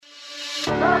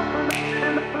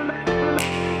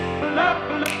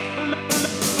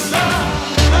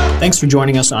Thanks for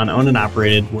joining us on Owned and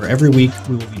Operated, where every week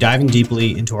we will be diving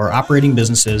deeply into our operating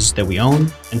businesses that we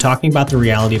own and talking about the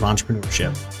reality of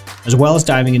entrepreneurship, as well as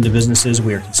diving into businesses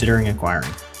we are considering acquiring.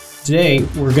 Today,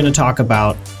 we're going to talk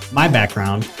about my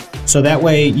background, so that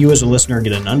way you as a listener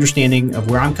get an understanding of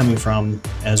where I'm coming from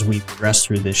as we progress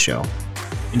through this show.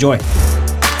 Enjoy.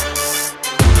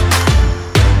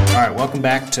 All right, welcome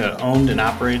back to Owned and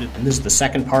Operated. And this is the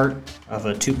second part of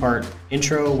a two-part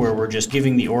intro where we're just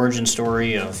giving the origin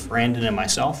story of Brandon and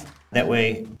myself. That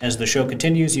way, as the show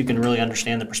continues, you can really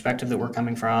understand the perspective that we're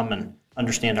coming from and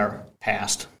understand our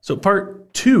past. So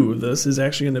part two of this is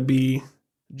actually going to be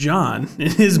John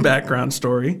and his background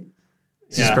story.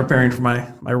 Just preparing for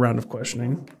my round of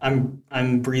questioning.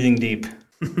 I'm breathing deep.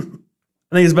 I think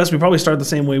it's best we probably start the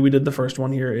same way we did the first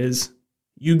one here is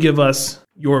you give us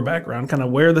your background, kind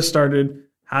of where this started,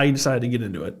 how you decided to get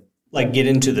into it. Like get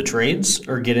into the trades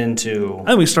or get into... I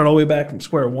think we start all the way back from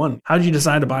square one. How did you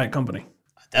decide to buy a company?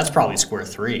 That's probably square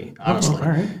three, honestly. Oh, all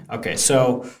right. Okay,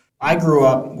 so I grew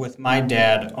up with my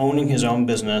dad owning his own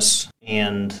business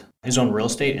and his own real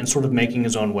estate and sort of making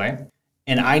his own way.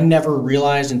 And I never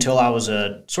realized until I was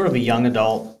a sort of a young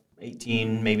adult,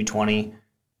 18, maybe 20,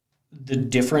 the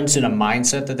difference in a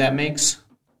mindset that makes.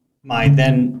 My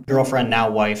then girlfriend,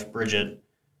 now wife, Bridget,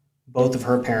 both of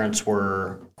her parents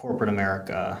were corporate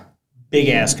America,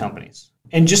 big-ass companies.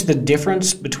 And just the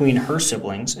difference between her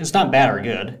siblings, it's not bad or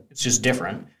good, it's just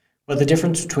different, but the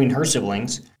difference between her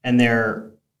siblings and their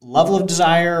level of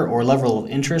desire or level of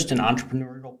interest in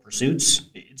entrepreneurial pursuits,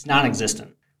 it's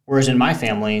non-existent. Whereas in my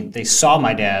family, they saw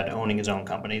my dad owning his own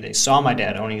company. They saw my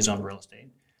dad owning his own real estate.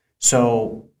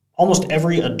 So almost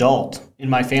every adult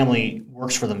in my family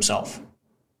works for themselves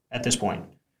at this point.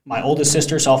 My oldest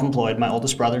sister, self-employed. My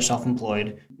oldest brother,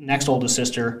 self-employed. Next oldest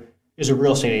sister is a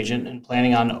real estate agent and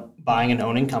planning on buying and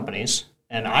owning companies.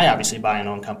 And I obviously buy and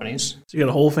own companies. So you got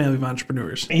a whole family of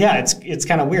entrepreneurs. Yeah, it's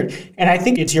kind of weird. And I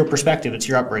think it's your perspective. It's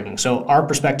your upbringing. So our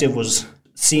perspective was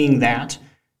seeing that.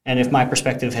 And if my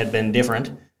perspective had been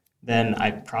different, then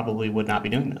I probably would not be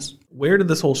doing this. Where did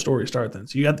this whole story start then?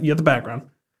 So you got the background.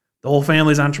 The whole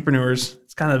family's entrepreneurs.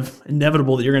 It's kind of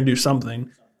inevitable that you're going to do something.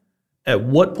 At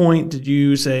what point did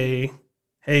you say,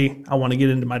 hey, I want to get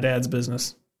into my dad's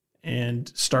business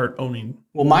and start owning?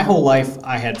 Well, my whole life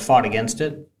I had fought against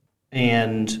it.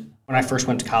 And when I first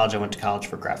went to college, I went to college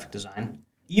for graphic design.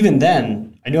 Even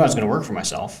then, I knew I was going to work for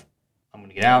myself. I'm going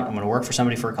to get out, I'm going to work for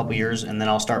somebody for a couple years, and then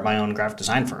I'll start my own graphic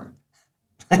design firm.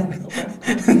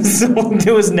 So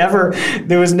there was never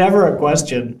a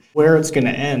question where it's going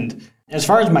to end. As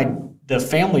far as the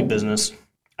family business,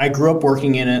 I grew up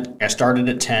working in it. I started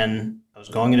at 10. I was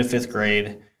going into 5th grade.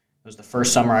 It was the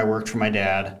first summer I worked for my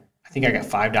dad. I think I got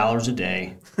 $5 a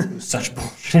day. It was such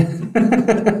bullshit.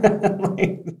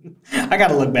 I got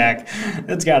to look back.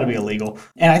 It's got to be illegal.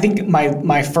 And I think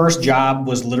my first job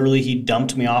was literally he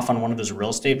dumped me off on one of his real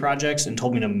estate projects and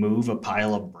told me to move a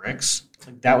pile of bricks.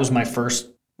 That was my first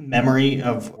memory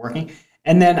of working.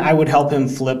 And then I would help him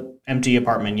flip empty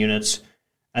apartment units.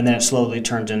 And then it slowly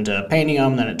turned into painting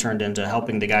them. Then it turned into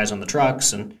helping the guys on the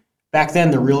trucks. And back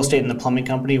then, the real estate and the plumbing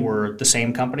company were the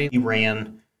same company. He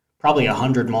ran probably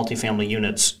 100 multifamily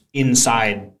units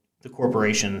inside the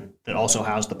corporation that also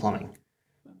housed the plumbing,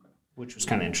 which was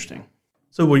kind of interesting.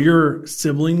 So were your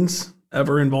siblings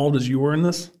ever involved as you were in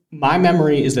this? My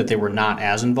memory is that they were not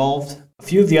as involved. A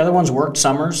few of the other ones worked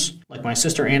summers. Like my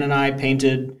sister Ann and I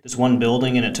painted this one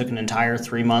building, and it took an entire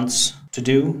 3 months to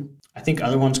do. I think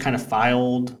other ones kind of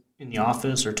filed in the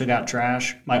office or took out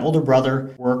trash. My older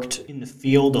brother worked in the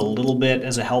field a little bit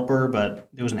as a helper, but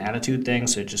it was an attitude thing,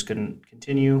 so it just couldn't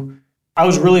continue. I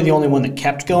was really the only one that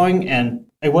kept going, and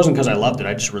it wasn't because I loved it.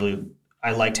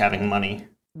 I liked having money.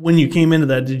 When you came into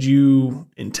that, did you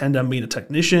intend on being a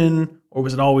technician, or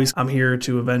was it always, I'm here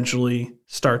to eventually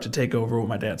start to take over what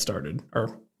my dad started?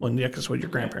 Or, well, yeah, that's what your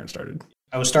grandparents started.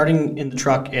 I was starting in the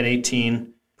truck at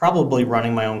 18, probably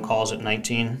running my own calls at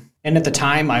 19. And at the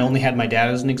time, I only had my dad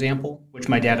as an example, which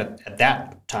my dad at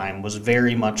that time was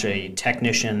very much a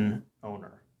technician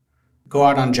owner. Go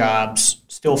out on jobs,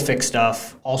 still fix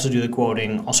stuff, also do the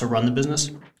quoting, also run the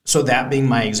business. So that being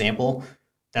my example,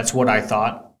 that's what I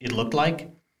thought it looked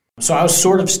like. So I was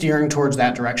sort of steering towards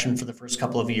that direction for the first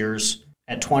couple of years.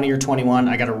 At 20 or 21,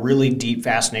 I got a really deep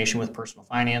fascination with personal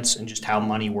finance and just how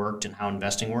money worked and how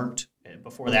investing worked.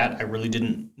 Before that, I really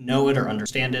didn't know it or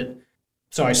understand it.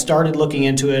 So I started looking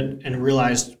into it and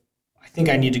realized I think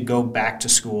I need to go back to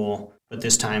school, but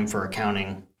this time for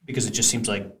accounting, because it just seems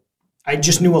like I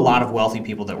just knew a lot of wealthy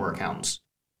people that were accountants.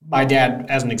 My dad,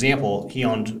 as an example, he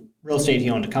owned real estate. He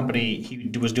owned a company.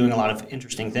 He was doing a lot of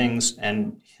interesting things,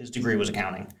 and his degree was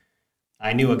accounting.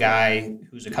 I knew a guy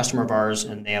who's a customer of ours,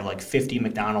 and they have like 50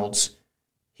 McDonald's.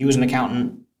 He was an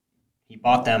accountant. He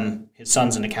bought them. His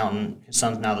son's an accountant. His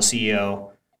son's now the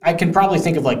CEO. I can probably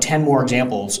think of like 10 more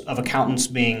examples of accountants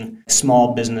being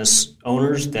small business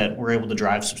owners that were able to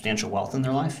drive substantial wealth in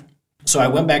their life. So I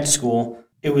went back to school.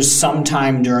 It was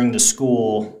sometime during the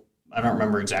school, I don't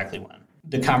remember exactly when.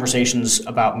 The conversations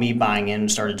about me buying in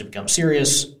started to become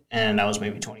serious, and I was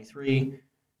maybe 23.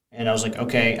 And I was like,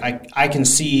 okay, I can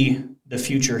see the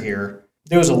future here.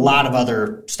 There was a lot of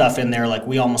other stuff in there, like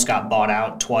we almost got bought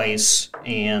out twice,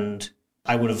 and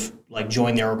I would have like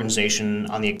joined their organization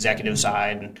on the executive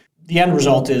side. And the end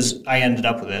result is I ended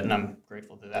up with it, and I'm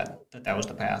grateful that was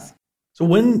the path. So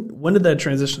when did that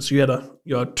transition? So you had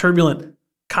a turbulent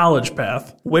college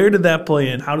path. Where did that play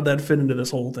in? How did that fit into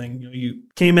this whole thing? You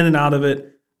came in and out of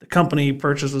it. The company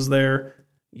purchase was there.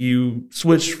 You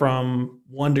switched from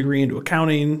one degree into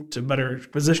accounting to better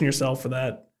position yourself for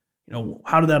that.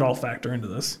 How did that all factor into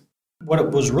this?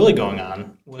 What was really going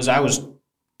on was I was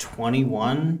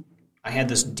 21. I had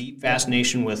this deep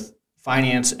fascination with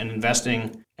finance and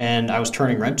investing, and I was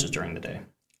turning wrenches during the day.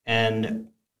 And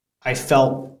I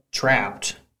felt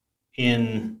trapped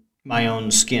in my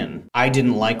own skin. I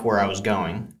didn't like where I was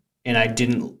going, and I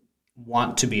didn't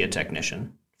want to be a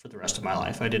technician for the rest of my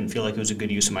life. I didn't feel like it was a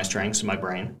good use of my strengths and my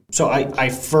brain. So I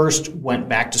first went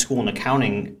back to school in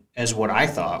accounting as what I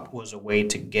thought was a way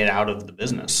to get out of the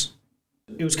business.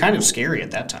 It was kind of scary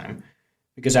at that time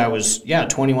because I was,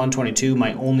 21, 22.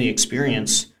 My only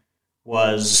experience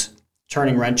was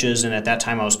turning wrenches, and at that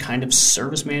time I was kind of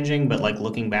service managing, but like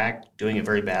looking back, doing it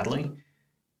very badly.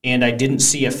 And I didn't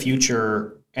see a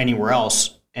future anywhere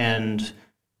else, and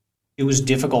it was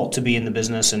difficult to be in the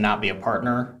business and not be a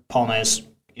partner. Paul and I's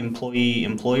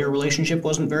employee-employer relationship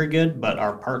wasn't very good, but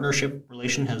our partnership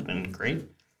relation has been great.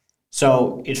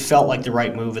 So it felt like the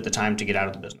right move at the time to get out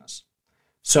of the business.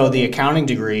 So the accounting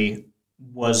degree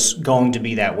was going to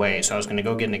be that way. So I was going to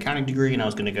go get an accounting degree, and I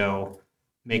was going to go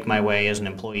make my way as an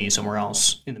employee somewhere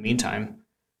else in the meantime.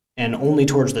 And only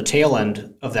towards the tail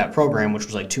end of that program, which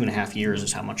was like 2.5 years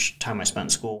is how much time I spent in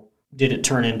school, did it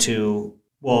turn into,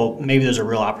 well, maybe there's a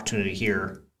real opportunity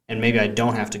here, and maybe I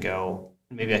don't have to go,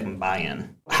 maybe I can buy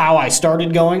in. How I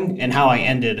started going and how I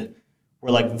ended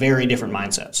were like very different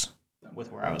mindsets with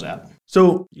where I was at.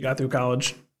 So you got through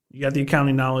college, you got the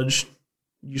accounting knowledge,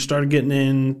 you started getting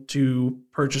into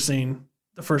purchasing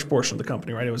the first portion of the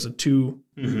company, right? It was a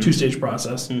two-stage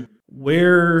process. Mm-hmm.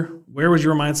 Where was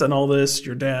your mindset in all this?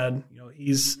 Your dad,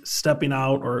 he's stepping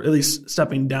out, or at least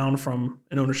stepping down from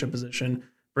an ownership position,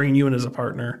 bringing you in as a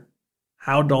partner.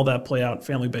 How did all that play out,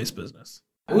 family-based business?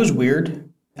 It was weird.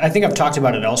 I think I've talked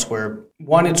about it elsewhere.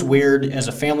 One, it's weird as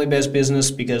a family-based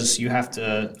business because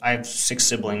I have 6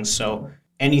 siblings, so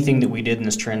anything that we did in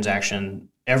this transaction,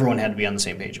 everyone had to be on the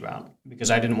same page about,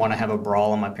 because I didn't want to have a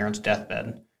brawl on my parents'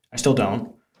 deathbed. I still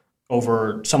don't,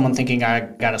 over someone thinking I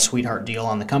got a sweetheart deal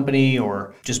on the company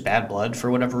or just bad blood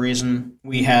for whatever reason.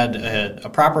 We had a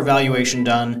proper valuation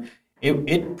done.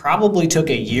 It probably took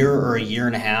a year or a year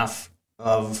and a half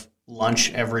of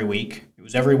lunch every week. It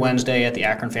was every Wednesday at the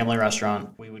Akron Family Restaurant.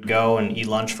 We would go and eat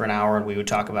lunch for an hour, and we would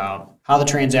talk about how the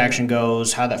transaction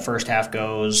goes, how that first half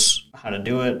goes, how to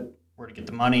do it, where to get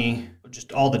the money,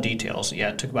 just all the details. Yeah,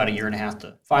 it took about a year and a half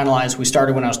to finalize. We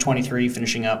started when I was 23,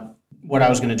 finishing up what I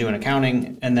was going to do in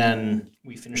accounting, and then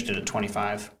we finished it at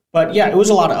 25. But yeah, it was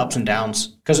a lot of ups and downs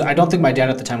because I don't think my dad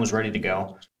at the time was ready to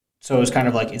go. So it was kind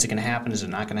of like, is it going to happen? Is it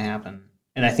not going to happen?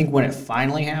 And I think when it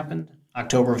finally happened,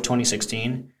 October of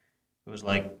 2016, it was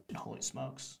like, holy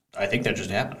smokes, I think that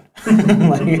just happened.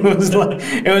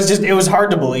 It was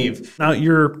hard to believe. Now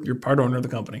you're part owner of the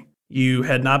company. You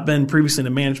had not been previously in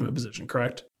a management position,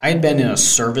 correct? I had been in a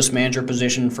service manager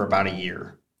position for about a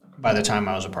year by the time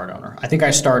I was a part owner. I think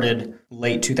I started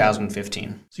late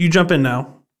 2015. So you jump in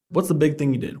now. What's the big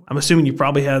thing you did? I'm assuming you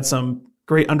probably had some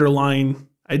great underlying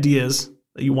ideas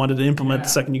that you wanted to implement the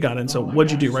second you got in. So what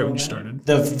did you do right when you started?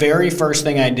 The very first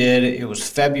thing I did, it was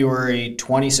February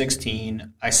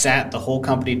 2016. I sat the whole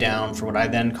company down for what I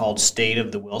then called State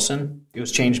of the Wilson. It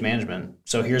was change management.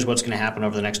 So here's what's going to happen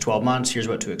over the next 12 months. Here's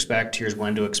what to expect. Here's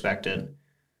when to expect it.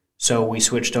 So we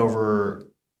switched over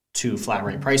to flat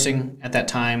rate pricing at that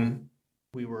time.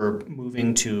 We were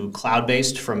moving to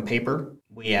cloud-based from paper.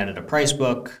 We added a price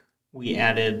book. We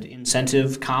added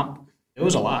incentive comp. It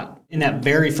was a lot. In that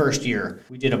very first year,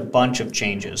 we did a bunch of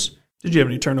changes. Did you have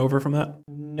any turnover from that?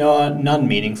 No, none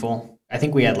meaningful. I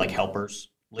think we had like helpers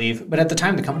leave. But at the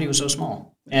time, the company was so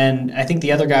small. And I think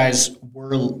the other guys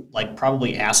were like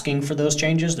probably asking for those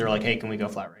changes. They're like, hey, can we go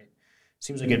flat rate?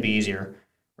 Seems like it'd be easier.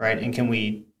 right? And can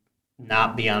we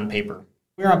not be on paper?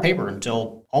 We were on paper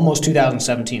until almost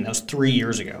 2017. That was 3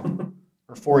 years ago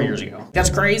or 4 years ago. That's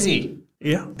crazy.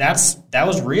 Yeah. That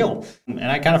was real. And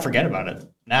I kind of forget about it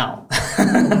now.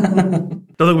 Don't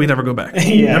think we never go back.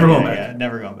 Never going back. Yeah,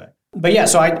 never going back. But yeah,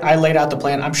 so I laid out the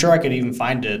plan. I'm sure I could even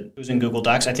find it. It was in Google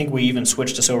Docs. I think we even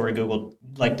switched us over to Google,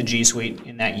 like the G Suite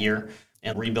in that year,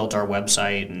 and rebuilt our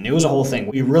website. And it was a whole thing.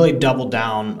 We really doubled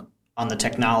down on the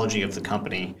technology of the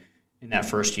company in that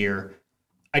first year.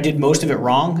 I did most of it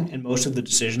wrong, and most of the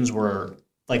decisions were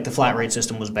like the flat rate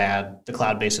system was bad. The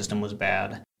cloud-based system was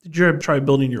bad. Did you ever try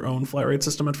building your own flat rate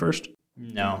system at first?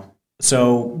 No.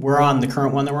 So we're on the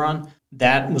current one that we're on.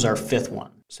 That was our 5th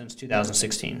one since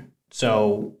 2016.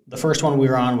 So the first one we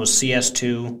were on was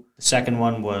CS2. The second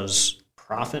one was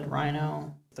Profit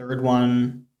Rhino. Third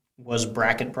one was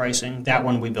bracket pricing. That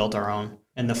one we built our own.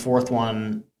 And the fourth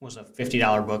one was a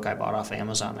 $50 book I bought off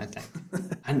Amazon, I think.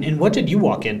 And what did you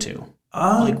walk into?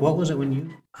 What was it when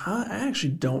you... I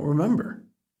actually don't remember.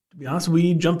 To be honest,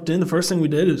 we jumped in. The first thing we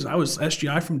did is I was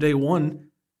SGI from day one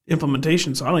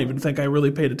implementation, so I don't even think I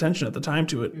really paid attention at the time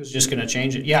to it. It was just going to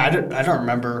change it. Yeah, I don't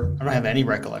remember. I don't have any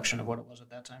recollection of what it was at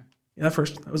that time. Yeah,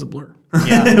 that was a blur.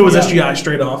 Yeah, it was SGI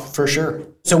straight off. For sure.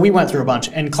 So we went through a bunch.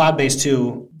 And cloud-based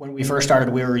too, when we first started,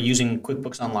 we were using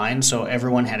QuickBooks Online, so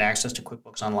everyone had access to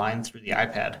QuickBooks Online through the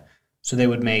iPad. So they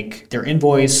would make their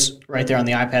invoice right there on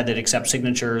the iPad. They'd accept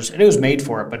signatures. And it was made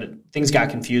for it, but things got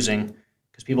confusing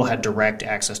because people had direct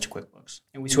access to QuickBooks.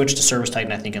 And we switched to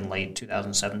ServiceTitan, I think, in late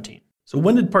 2017. So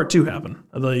when did part 2 happen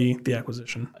of the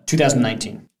acquisition?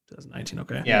 2019. 2019,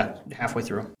 okay. Yeah, halfway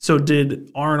through. So did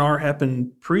R&R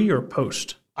happen pre or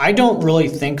post? I don't really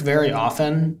think very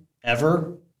often,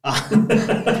 ever,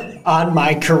 on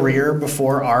my career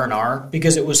before R&R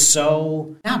because it was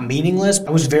so, not meaningless.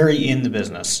 I was very in the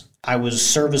business. I was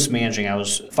service managing. I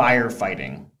was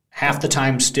firefighting. Half the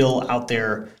time still out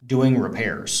there doing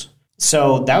repairs.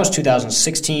 So that was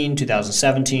 2016,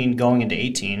 2017, going into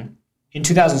 18. In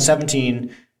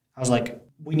 2017, I was like,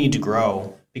 we need to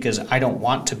grow because I don't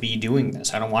want to be doing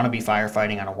this. I don't want to be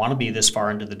firefighting. I don't want to be this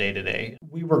far into the day-to-day.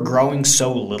 We were growing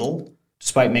so little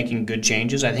despite making good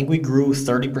changes. I think we grew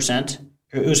 30%.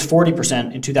 It was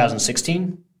 40% in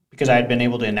 2016 because I had been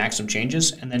able to enact some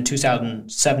changes. And then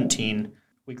 2017,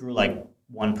 we grew like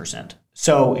 1%.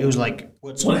 So it was like,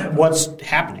 what's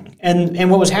happening? And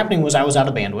what was happening was I was out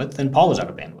of bandwidth and Paul was out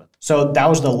of bandwidth. So that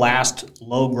was the last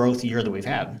low growth year that we've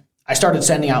had. I started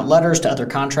sending out letters to other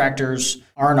contractors.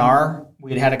 R&R,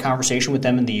 we had a conversation with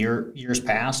them in the years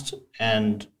past,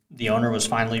 and the owner was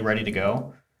finally ready to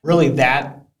go. Really,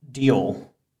 that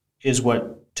deal is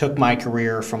what took my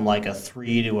career from like a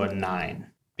 3 to a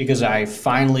 9 because I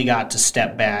finally got to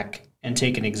step back and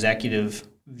take an executive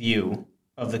view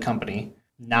of the company,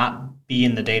 not be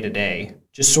in the day-to-day,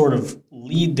 just sort of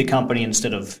lead the company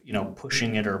instead of,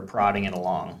 pushing it or prodding it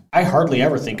along. I hardly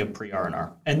ever think of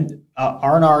pre-R&R. And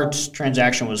R&R's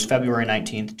transaction was February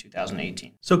 19th,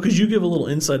 2018. So could you give a little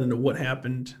insight into what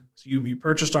happened? So you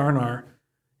purchased R&R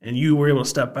and you were able to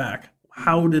step back.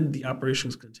 How did the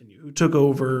operations continue? Who took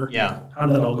over? Yeah. How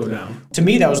did that all go down? To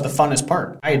me, that was the funnest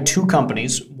part. I had 2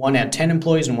 companies. One had 10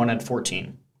 employees and one had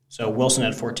 14. So Wilson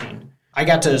had 14. I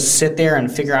got to sit there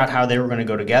and figure out how they were going to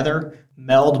go together,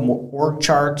 meld org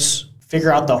charts,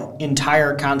 figure out the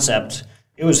entire concept.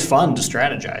 It was fun to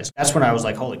strategize. That's when I was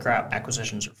like, holy crap,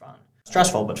 acquisitions are fun.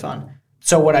 Stressful, but fun.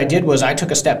 So what I did was I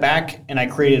took a step back and I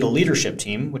created a leadership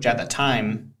team, which at the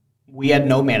time we had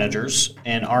no managers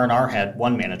and R&R had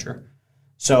 1 manager.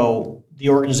 So the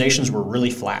organizations were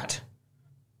really flat.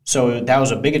 So that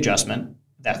was a big adjustment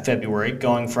that February,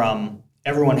 going from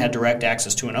everyone had direct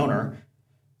access to an owner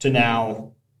to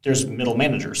now there's middle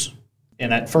managers.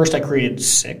 And at first I created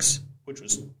 6, which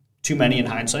was too many in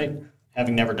hindsight.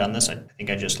 Having never done this, I think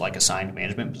I just assigned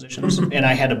management positions. And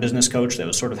I had a business coach that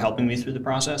was sort of helping me through the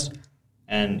process.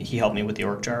 And he helped me with the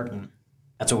org chart. And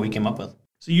that's what we came up with.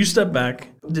 So you stepped back.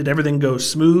 Did everything go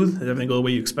smooth? Did everything go the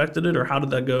way you expected it? Or how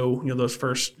did that go, those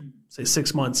first, say,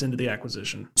 6 months into the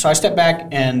acquisition? So I stepped back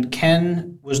and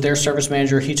Ken was their service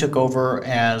manager. He took over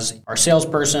as our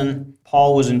salesperson.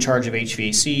 Paul was in charge of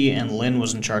HVAC and Lynn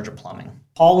was in charge of plumbing.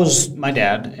 Paul was my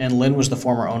dad and Lynn was the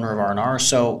former owner of R&R.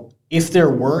 So if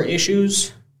there were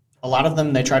issues, a lot of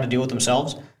them they tried to deal with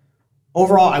themselves.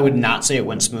 Overall, I would not say it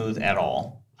went smooth at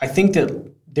all. I think that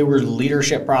there were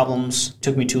leadership problems. It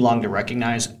took me too long to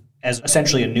recognize. As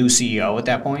essentially a new CEO at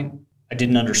that point, I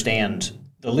didn't understand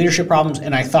the leadership problems,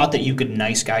 and I thought that you could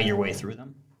nice guy your way through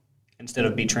them instead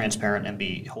of be transparent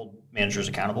and hold managers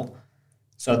accountable.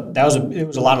 So it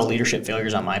was a lot of leadership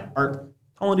failures on my part.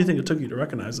 How long do you think it took you to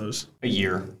recognize those? A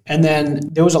year. And then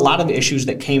there was a lot of issues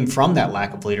that came from that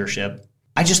lack of leadership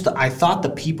I thought the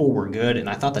people were good, and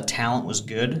I thought the talent was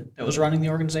good that was running the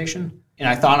organization. And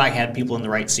I thought I had people in the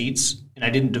right seats, and I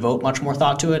didn't devote much more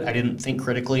thought to it. I didn't think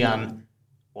critically on,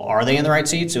 well, are they in the right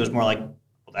seats? It was more like,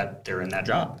 well, that they're in that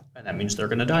job, and that means they're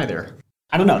going to die there.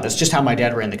 I don't know. That's just how my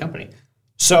dad ran the company.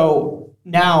 So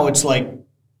now it's like,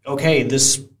 okay,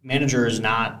 this manager is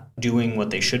not doing what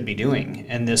they should be doing.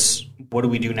 And what do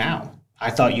we do now? I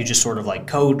thought you just sort of like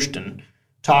coached and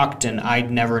talked, and I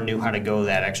never knew how to go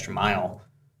that extra mile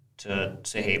to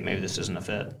say, hey, maybe this isn't a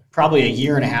fit. Probably a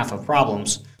year and a half of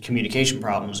problems, communication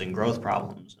problems and growth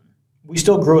problems. We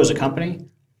still grew as a company,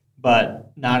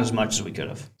 but not as much as we could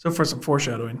have. So for some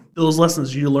foreshadowing, those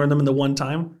lessons, you learned them in the one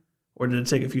time, or did it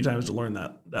take a few times to learn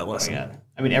that lesson? Oh, yeah.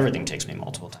 I mean, everything takes me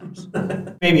multiple times.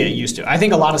 Maybe it used to. I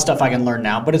think a lot of stuff I can learn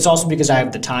now, but it's also because I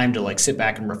have the time to like sit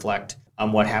back and reflect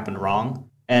on what happened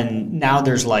wrong. And now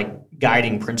there's like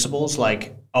guiding principles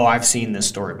like, oh, I've seen this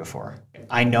story before.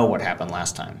 I know what happened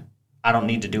last time. I don't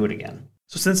need to do it again.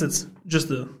 So since it's just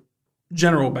the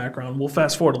general background, we'll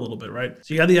fast forward a little bit, right?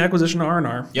 So you had the acquisition of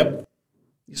R&R. Yep.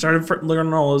 You started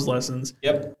learning all those lessons.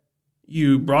 Yep.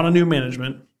 You brought on new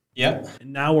management. Yep.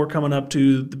 And now we're coming up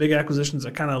to the big acquisitions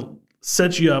that kind of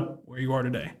set you up where you are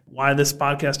today. Why this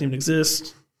podcast even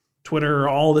exists, Twitter,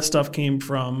 all this stuff came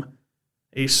from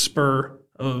a spur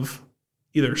of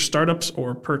either startups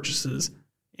or purchases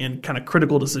and kind of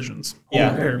critical decisions.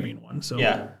 Home repair being one. So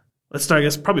let's start, I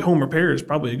guess, probably home repair is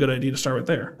probably a good idea to start with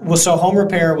there. Well, so home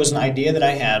repair was an idea that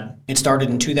I had. It started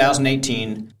in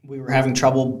 2018. We were having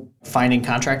trouble finding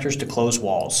contractors to close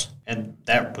walls, and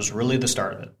that was really the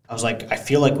start of it. I was like, I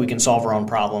feel like we can solve our own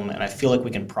problem, and I feel like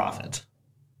we can profit.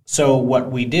 So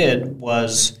what we did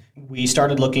was we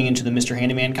started looking into the Mr.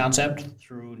 Handyman concept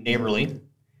through Neighborly,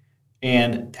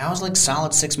 and that was like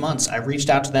solid 6 months. I reached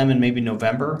out to them in maybe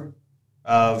November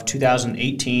of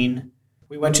 2018.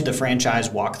 We went to the franchise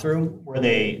walkthrough where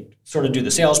they sort of do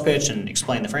the sales pitch and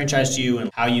explain the franchise to you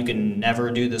and how you can never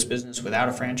do this business without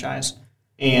a franchise.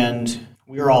 And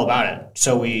we were all about it.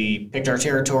 So we picked our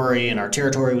territory, and our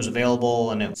territory was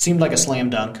available, and it seemed like a slam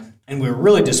dunk. And we were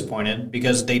really disappointed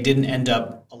because they didn't end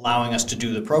up allowing us to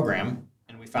do the program.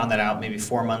 And we found that out maybe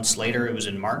 4 months later. It was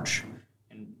in March,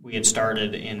 and we had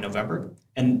started in November.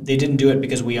 And they didn't do it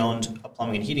because we owned a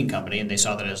plumbing and heating company, and they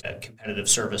saw that as a competitive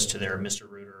service to their Mr.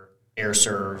 Rooter,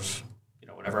 AirServe,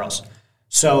 whatever else.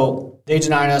 So they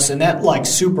denied us, and that like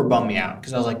super bummed me out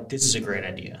because I was like, this is a great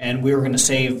idea. And we were going to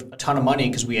save a ton of money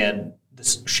because we had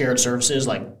this shared services.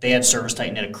 Like they had Service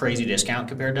Titan at a crazy discount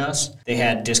compared to us. They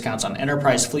had discounts on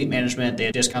Enterprise Fleet Management. They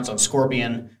had discounts on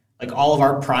Scorpion. Like all of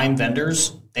our prime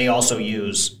vendors, they also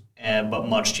use, but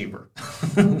much cheaper,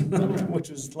 which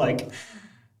was like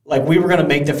we were going to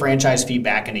make the franchise fee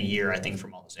back in a year, I think,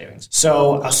 from all the savings.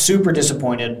 So I was super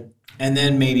disappointed. And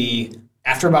then maybe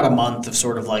after about a month of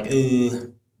sort of like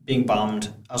being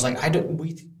bummed, I was like,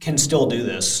 we can still do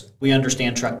this. We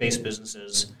understand truck-based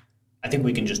businesses. I think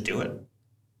we can just do it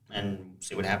and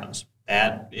see what happens.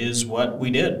 That is what we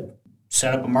did.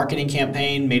 Set up a marketing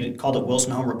campaign, called it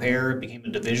Wilson Home Repair. It became a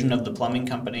division of the plumbing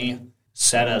company.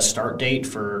 Set a start date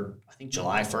for, I think,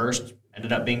 July 1st.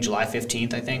 Ended up being July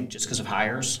 15th, I think, just because of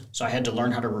hires. So I had to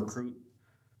learn how to recruit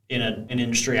in an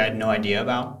industry I had no idea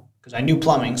about. Because I knew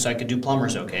plumbing, so I could do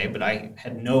plumbers okay, but I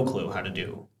had no clue how to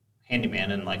do handyman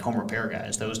and like home repair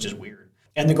guys. That was just weird.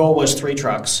 And the goal was 3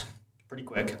 trucks, pretty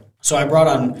quick. So I brought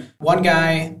on one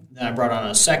guy, then I brought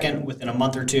on a second within a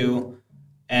month or two,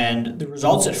 and the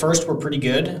results at first were pretty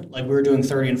good. Like we were doing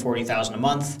 $30,000 and $40,000 a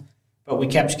month, but we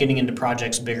kept getting into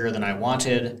projects bigger than I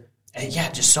wanted. And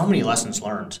just so many lessons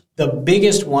learned. The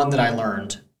biggest one that I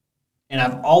learned, and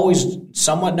I've always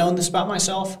somewhat known this about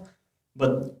myself,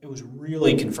 but it was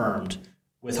really confirmed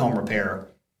with home repair,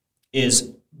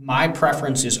 is my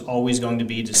preference is always going to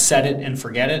be to set it and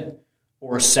forget it,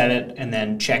 or set it and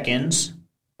then check-ins.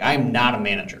 I'm not a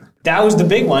manager. That was the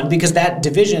big one because that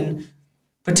division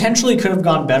potentially could have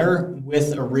gone better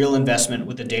with a real investment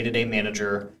with a day-to-day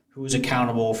manager who was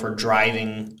accountable for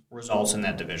driving results in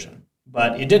that division.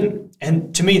 But it didn't.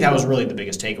 And to me, that was really the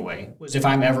biggest takeaway, was if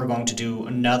I'm ever going to do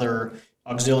another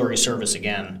auxiliary service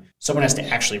again, someone has to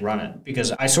actually run it,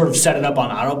 because I sort of set it up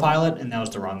on autopilot and that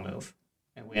was the wrong move.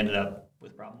 And we ended up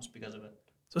with problems because of it.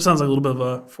 So it sounds like a little bit of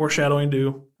a foreshadowing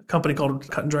to a company called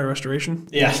Cut and Dry Restoration.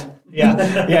 Yeah.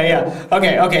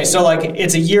 Okay. So like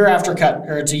it's a year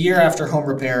after home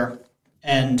repair,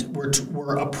 and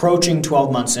we're approaching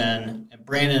 12 months in, and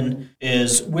Brandon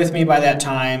is with me by that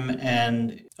time,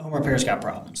 and home repair's got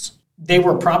problems. They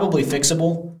were probably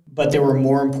fixable, but there were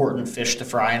more important fish to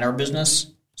fry in our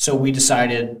business. So we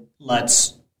decided,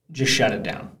 let's just shut it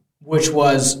down, which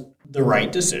was the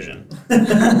right decision.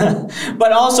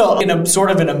 But also in a sort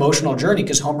of an emotional journey,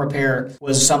 because home repair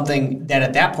was something that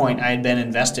at that point I had been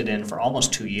invested in for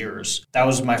almost 2 years. That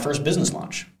was my first business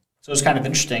launch. So it was kind of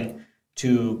interesting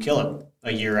to kill it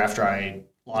a year after I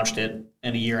launched it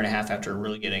and a year and a half after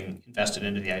really getting invested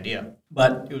into the idea.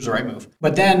 But it was the right move.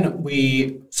 But then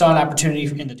we saw an opportunity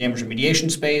in the damage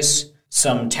remediation space.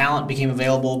 Some talent became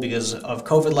available because of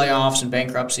COVID layoffs and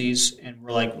bankruptcies. And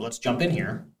we're like, let's jump in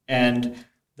here. And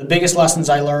the biggest lessons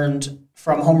I learned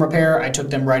from home repair, I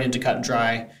took them right into Cut and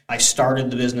Dry. I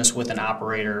started the business with an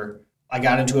operator. I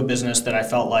got into a business that I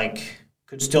felt like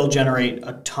could still generate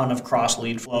a ton of cross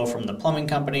lead flow from the plumbing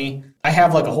company. I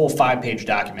have like a whole 5-page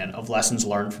document of lessons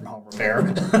learned from home repair.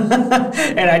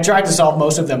 And I tried to solve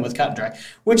most of them with Cut and Dry,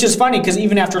 which is funny because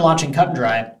even after launching Cut and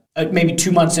Dry, maybe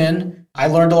 2 months in, I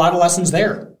learned a lot of lessons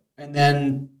there. And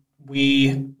then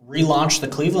we relaunched the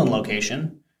Cleveland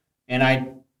location and I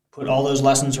put all those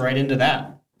lessons right into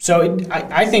that. So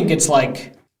I think it's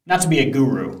like, not to be a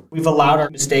guru, we've allowed our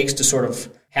mistakes to sort of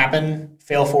happen,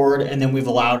 fail forward, and then we've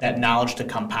allowed that knowledge to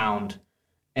compound.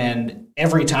 And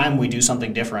every time we do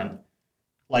something different,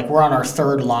 like we're on our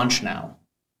 3rd launch now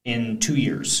in 2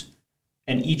 years,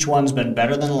 and each one's been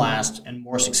better than the last and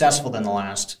more successful than the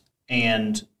last.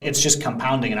 And it's just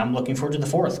compounding, and I'm looking forward to the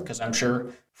 4th because I'm sure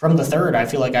from the 3rd, I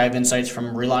feel like I have insights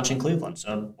from relaunching Cleveland.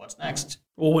 So what's next?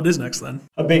 Well, what is next then?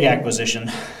 A big acquisition.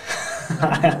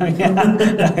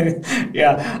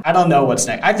 Yeah, I don't know what's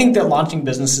next. I think that launching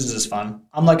businesses is fun.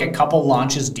 I'm like a couple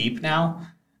launches deep now,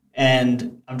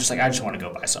 and I'm just like, I just want to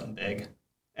go buy something big.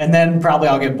 And then probably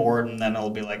I'll get bored, and then it'll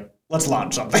be like, let's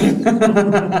launch something.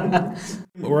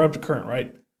 We're up to current,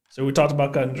 right? So we talked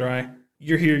about Cut and Dry.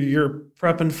 You're here, you're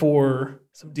prepping for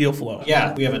some deal flow.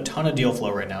 Yeah, we have a ton of deal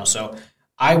flow right now. So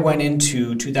I went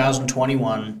into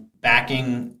 2021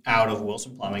 backing out of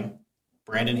Wilson Plumbing.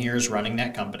 Brandon here is running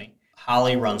that company.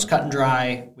 Holly runs Cut and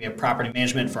Dry. We have property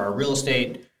management for our real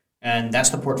estate, and that's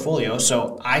the portfolio.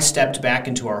 So I stepped back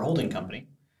into our holding company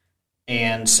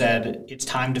and said it's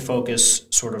time to focus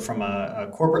sort of from a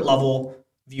corporate level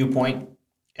viewpoint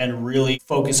and really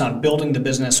focus on building the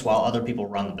business while other people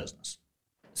run the business.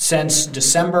 Since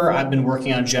December, I've been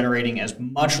working on generating as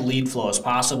much lead flow as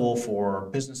possible for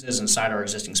businesses inside our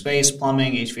existing space,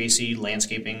 plumbing, HVAC,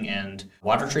 landscaping, and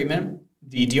water treatment.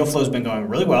 The deal flow has been going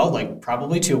really well, like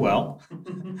probably too well.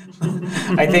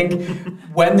 I think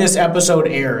when this episode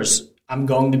airs, I'm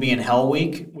going to be in Hell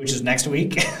Week, which is next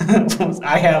week.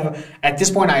 At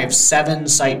this point, I have 7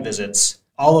 site visits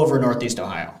all over Northeast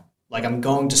Ohio. Like I'm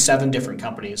going to 7 different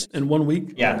companies. In 1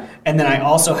 week? Yeah. And then I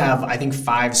also have, I think,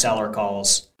 5 seller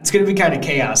calls. It's going to be kind of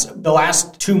chaos. The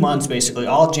last 2 months, basically,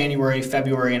 all of January,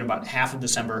 February, and about half of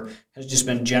December has just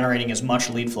been generating as much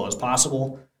lead flow as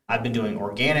possible. I've been doing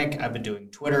organic. I've been doing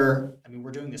Twitter. I mean,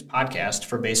 we're doing this podcast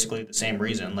for basically the same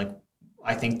reason. Like,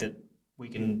 I think that we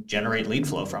can generate lead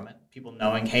flow from it. People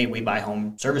knowing, hey, we buy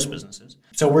home service businesses.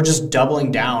 So we're just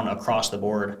doubling down across the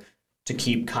board to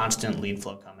keep constant lead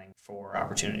flow coming for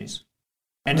opportunities.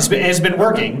 And it's been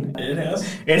working. It has.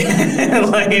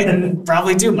 And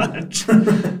probably too much.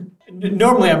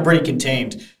 Normally I'm pretty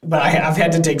contained, but I've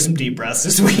had to take some deep breaths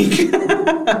this week.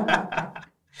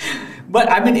 But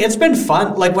I mean, it's been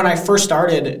fun. Like when I first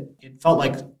started, it felt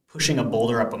like pushing a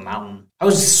boulder up a mountain. I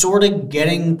was sort of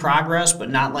getting progress, but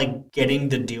not like getting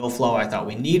the deal flow I thought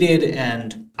we needed.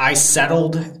 And I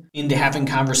settled into having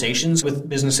conversations with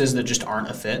businesses that just aren't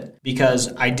a fit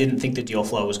because I didn't think the deal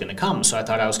flow was going to come. So I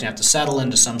thought I was going to have to settle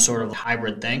into some sort of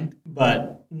hybrid thing.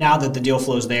 But now that the deal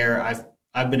flow is there,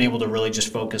 I've been able to really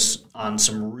just focus on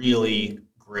some really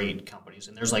great companies.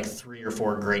 And there's like 3 or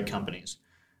 4 great companies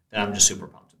that I'm just super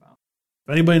pumped about.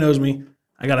 If anybody knows me,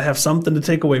 I got to have something to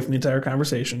take away from the entire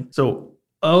conversation. So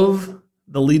of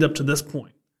the lead up to this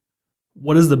point,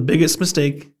 what is the biggest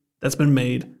mistake that's been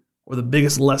made or the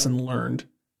biggest lesson learned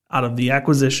out of the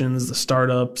acquisitions, the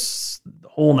startups, the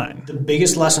whole nine? The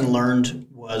biggest lesson learned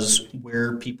was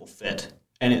where people fit.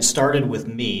 And it started with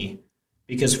me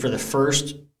because for the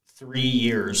first 3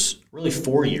 years, really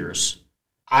 4 years,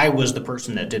 I was the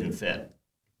person that didn't fit.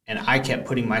 And I kept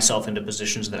putting myself into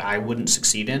positions that I wouldn't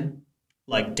succeed in,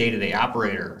 like day-to-day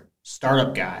operator,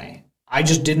 startup guy. I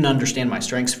just didn't understand my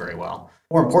strengths very well.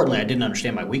 More importantly, I didn't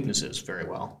understand my weaknesses very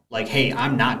well. Like, hey,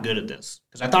 I'm not good at this.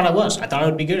 Because I thought I was. I thought I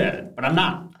would be good at it, but I'm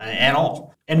not at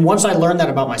all. And once I learned that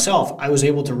about myself, I was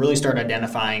able to really start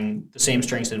identifying the same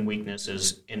strengths and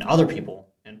weaknesses in other people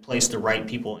and place the right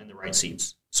people in the right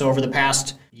seats. So over the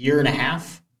past year and a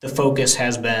half, the focus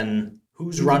has been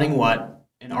who's running what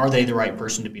and are they the right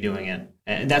person to be doing it?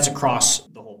 And that's across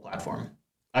the whole platform.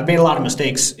 I've made a lot of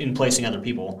mistakes in placing other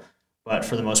people, But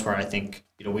for the most part, I think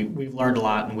we've learned a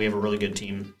lot, and we have a really good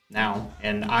team now,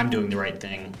 and I'm doing the right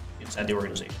thing inside the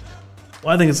organization.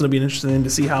 Well, I think it's going to be interesting to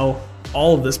see how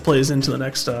all of this plays into the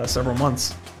next several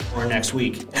months. Or next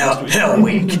week. Hell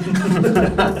week.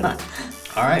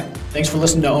 All right. Thanks for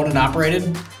listening to Owned and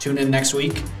Operated. Tune in next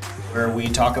week where we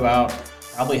talk about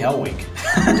probably Hell Week.